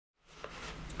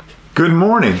Good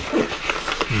morning.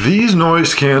 These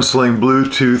noise-canceling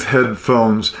Bluetooth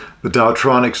headphones, the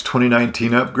Taotronics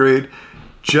 2019 upgrade,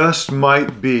 just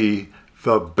might be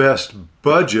the best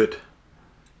budget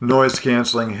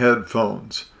noise-canceling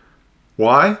headphones.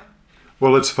 Why?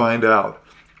 Well, let's find out.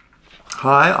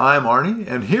 Hi, I'm Arnie,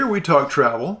 and here we talk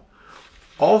travel,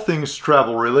 all things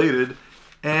travel related,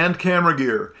 and camera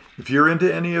gear. If you're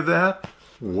into any of that,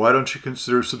 why don't you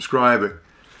consider subscribing?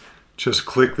 Just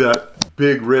click that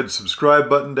big red subscribe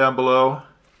button down below.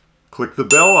 Click the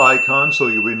bell icon so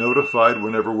you'll be notified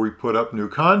whenever we put up new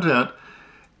content.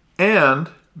 And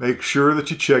make sure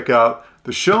that you check out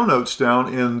the show notes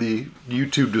down in the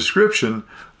YouTube description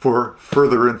for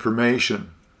further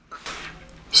information.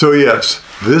 So yes,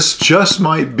 this just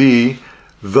might be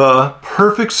the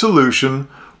perfect solution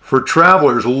for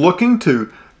travelers looking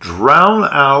to drown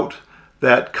out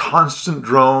that constant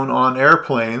drone on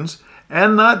airplanes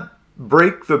and not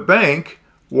break the bank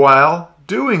while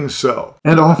doing so,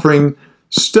 and offering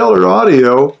stellar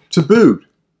audio to boot.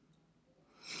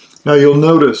 Now you'll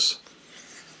notice,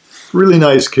 really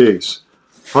nice case.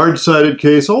 Hard-sided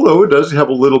case, although it does have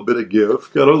a little bit of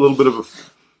give. Got a little bit of a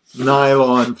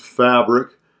nylon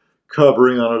fabric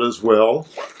covering on it as well.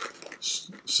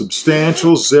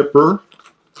 Substantial zipper.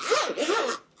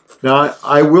 Now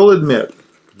I will admit,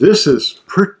 this is a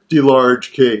pretty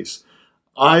large case.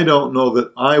 I don't know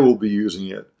that I will be using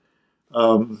it.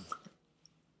 I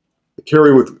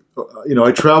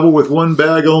travel with one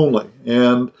bag only,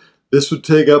 and this would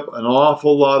take up an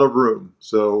awful lot of room.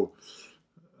 So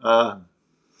don't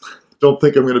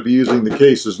think I'm going to be using the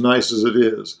case as nice as it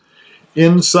is.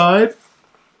 Inside,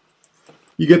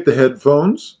 you get the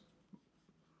headphones.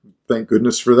 Thank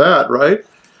goodness for that, right?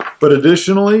 But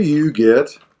additionally, you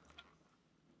get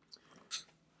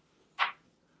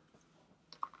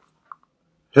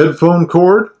headphone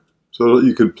cord, so that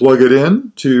you could plug it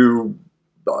in to,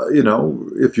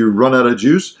 if you run out of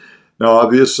juice. Now,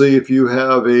 obviously, if you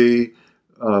have a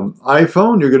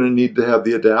iPhone, you're going to need to have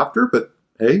the adapter, but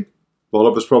hey, a lot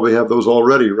of us probably have those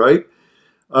already, right?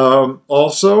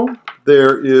 Also,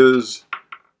 there is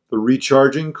the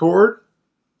recharging cord,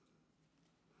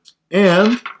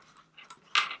 and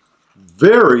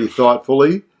very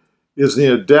thoughtfully is the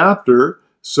adapter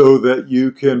so that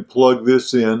you can plug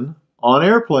this in on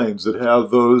airplanes that have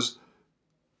those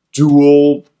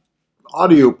dual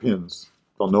audio pins.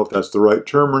 Don't know if that's the right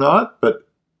term or not, but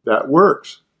that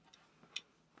works.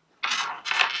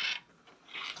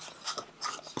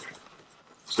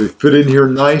 So you fit in here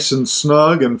nice and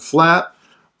snug and flat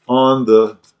on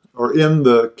the, or in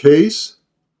the case.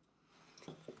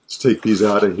 Let's take these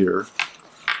out of here.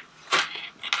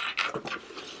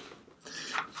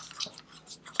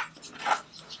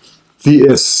 The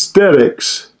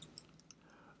aesthetics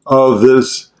of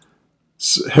this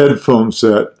headphone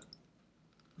set,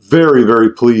 very, very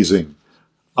pleasing.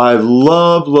 I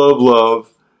love, love, love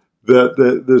that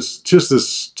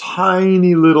this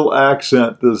tiny little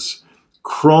accent, this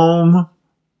chrome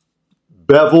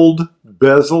beveled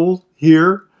bezel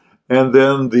here, and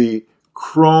then the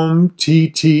chrome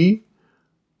TT.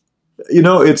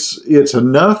 It's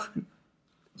enough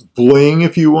bling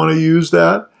if you want to use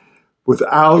that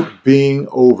without being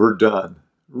overdone.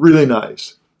 Really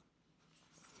nice.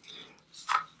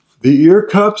 The ear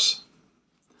cups,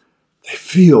 they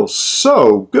feel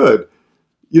so good.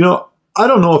 I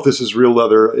don't know if this is real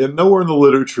leather, and nowhere in the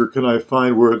literature can I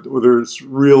find whether it's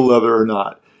real leather or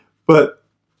not. But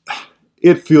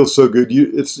it feels so good.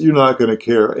 You're not going to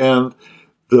care. And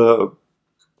the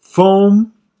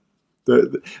foam,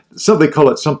 so they call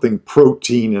it something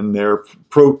protein in there,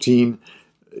 protein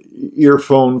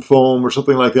earphone foam or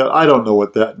something like that. I don't know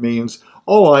what that means.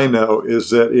 All I know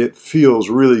is that it feels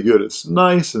really good. It's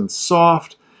nice and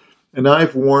soft, and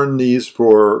I've worn these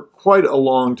for quite a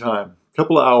long time, a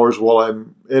couple of hours while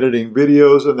I'm editing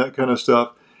videos and that kind of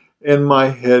stuff, and my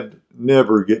head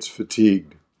never gets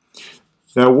fatigued.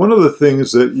 Now, one of the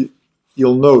things that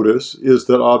you'll notice is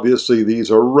that obviously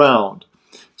these are round.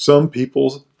 Some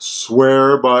people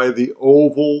swear by the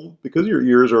oval because your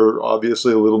ears are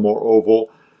obviously a little more oval.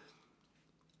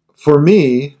 For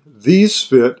me, these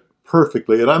fit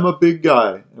perfectly, and I'm a big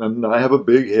guy, and I have a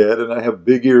big head, and I have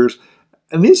big ears,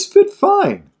 and these fit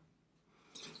fine.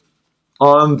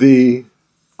 On the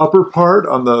upper part,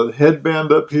 on the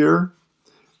headband up here,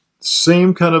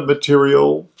 same kind of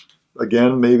material.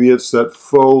 Again, maybe it's that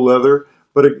faux leather,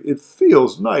 but it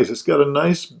feels nice. It's got a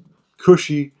nice,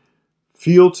 cushy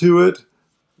feel to it.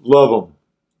 Love them.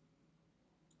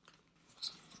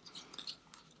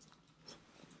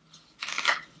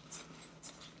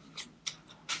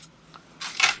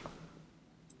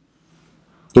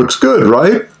 Looks good,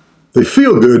 right? They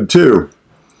feel good too.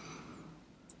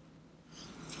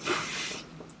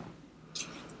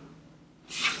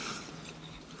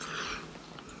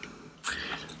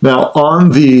 Now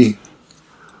on the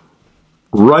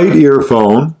right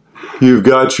earphone, you've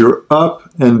got your up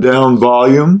and down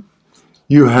volume,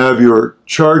 you have your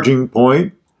charging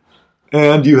point,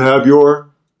 and you have your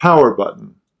power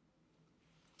button.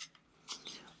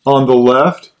 On the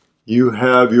left, you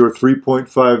have your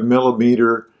 3.5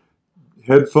 millimeter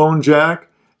headphone jack,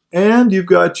 and you've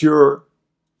got your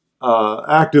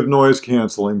active noise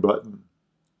canceling button.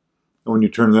 And when you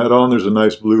turn that on, there's a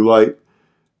nice blue light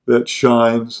that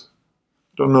shines.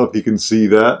 Don't know if you can see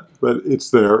that, but it's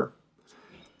there.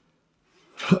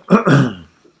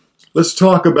 Let's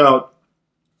talk about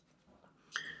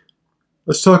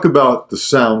the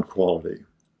sound quality.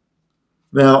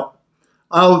 Now,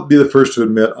 I'll be the first to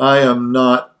admit I am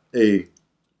not a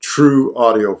true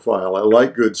audiophile. I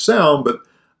like good sound, but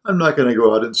I'm not going to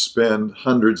go out and spend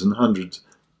hundreds and hundreds,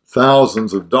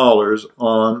 thousands of dollars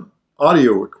on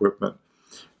audio equipment.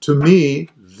 To me,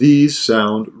 these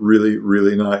sound really,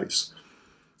 really nice.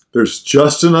 There's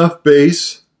just enough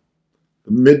bass.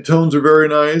 The midtones are very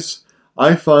nice.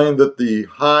 I find that the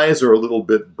highs are a little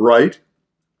bit bright.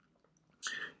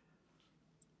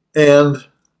 And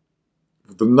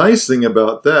the nice thing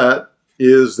about that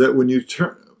is that when you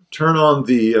turn on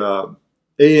the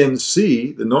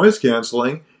ANC, the noise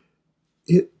canceling,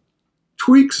 it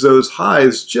tweaks those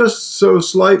highs just so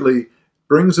slightly,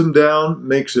 brings them down,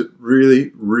 makes it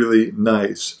really, really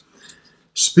nice.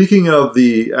 Speaking of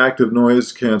the active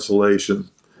noise cancellation,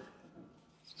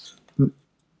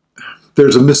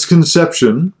 there's a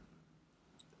misconception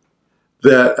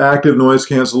that active noise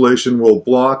cancellation will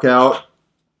block out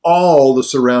all the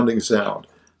surrounding sound.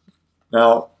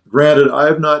 Now, granted, I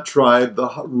have not tried the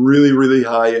really, really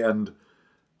high-end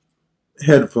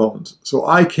headphones, so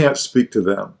I can't speak to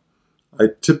them. I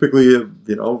typically,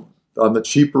 on the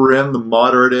cheaper end, the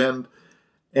moderate end,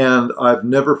 and I've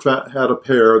never had a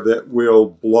pair that will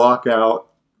block out,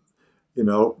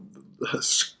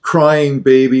 crying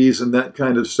babies and that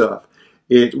kind of stuff.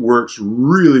 It works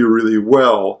really, really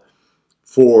well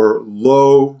for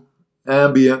low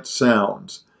ambient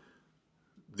sounds.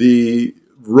 The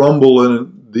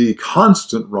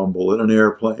constant rumble in an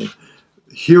airplane.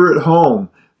 Here at home,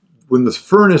 when the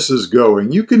furnace is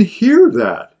going, you can hear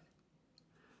that.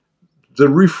 The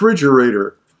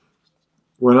refrigerator.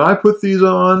 When I put these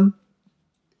on,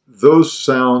 those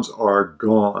sounds are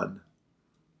gone.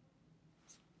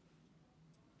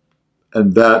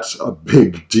 And that's a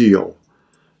big deal.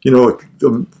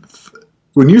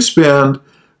 When you spend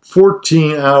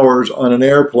 14 hours on an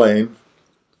airplane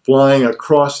flying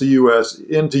across the U.S.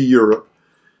 into Europe,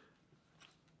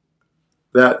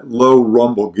 that low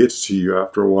rumble gets to you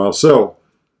after a while. So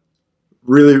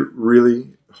really,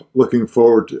 really looking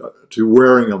forward to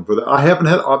wearing them for that. I haven't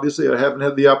had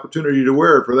the opportunity to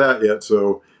wear it for that yet,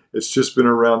 so it's just been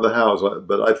around the house,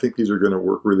 but I think these are going to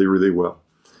work really, really well.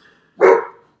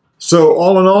 So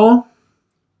all in all,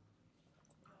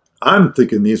 I'm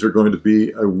thinking these are going to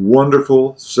be a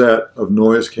wonderful set of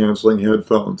noise canceling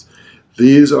headphones.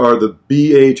 These are the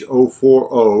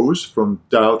BH040s from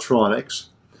Taotronics,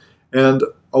 and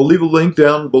I'll leave a link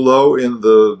down below in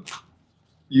the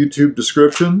YouTube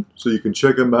description so you can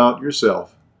check them out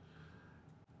yourself.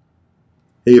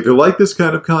 Hey, if you like this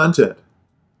kind of content,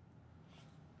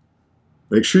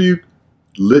 make sure you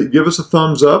give us a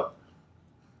thumbs up,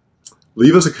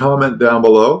 leave us a comment down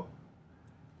below,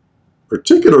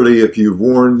 particularly if you've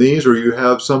worn these or you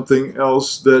have something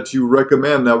else that you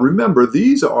recommend. Now remember,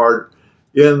 these are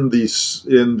in the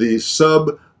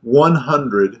sub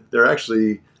 100. They're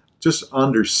actually just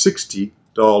under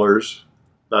 $60.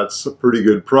 That's a pretty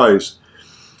good price.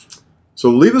 So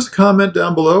leave us a comment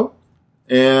down below,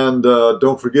 and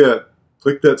don't forget,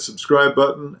 click that subscribe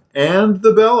button and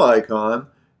the bell icon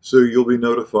so you'll be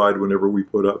notified whenever we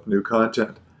put up new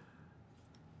content.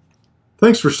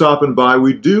 Thanks for stopping by.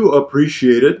 We do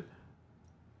appreciate it.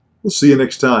 We'll see you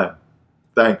next time.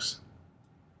 Thanks.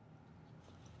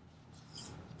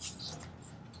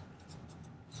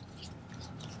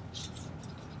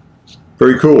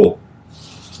 Very cool.